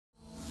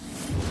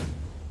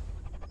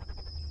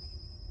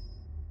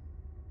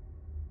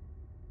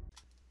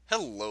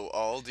Hello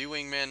all,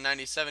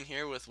 DWING97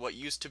 here with what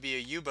used to be a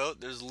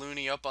U-boat. There's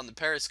Looney up on the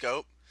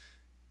periscope,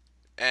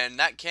 and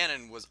that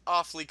cannon was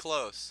awfully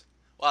close.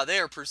 Wow, they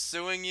are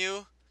pursuing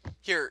you.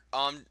 Here,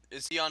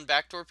 is he on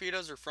back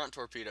torpedoes or front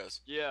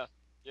torpedoes? Yeah,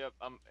 yep.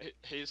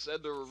 He said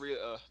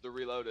they're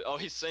reloaded. Oh,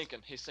 he's sinking.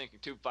 He's sinking.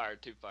 Tube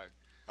fired. Tube fired.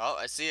 Oh,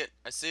 I see it.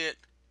 I see it.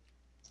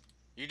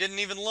 You didn't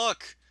even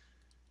look.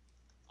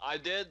 I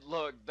did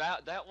look.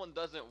 That one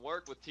doesn't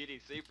work with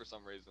TDC for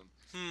some reason.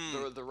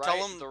 The Tell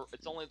right. him,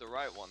 It's only the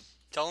right one.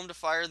 tell him to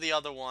fire the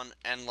other one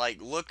and like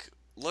look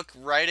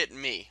right at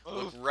me.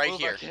 Look right Move,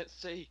 here. I can't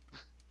see.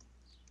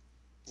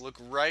 Look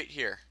right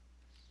here.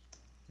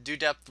 Do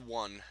depth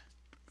 1.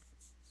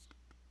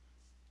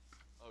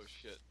 Oh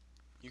shit.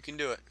 You can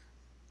do it.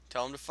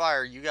 Tell him to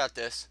fire. You got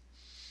this.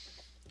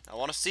 I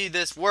want to see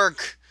this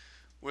work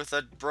with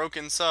a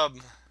broken sub.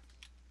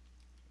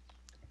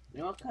 You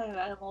know what kind of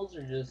animals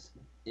are just,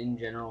 in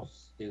general,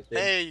 stupid?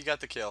 Hey, you got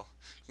the kill.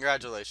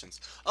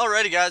 Congratulations.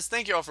 Alrighty, guys.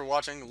 Thank you all for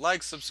watching.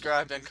 Like,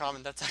 subscribe, and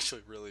comment. That's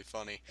actually really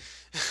funny.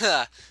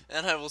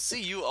 And I will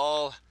see you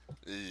all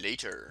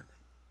later.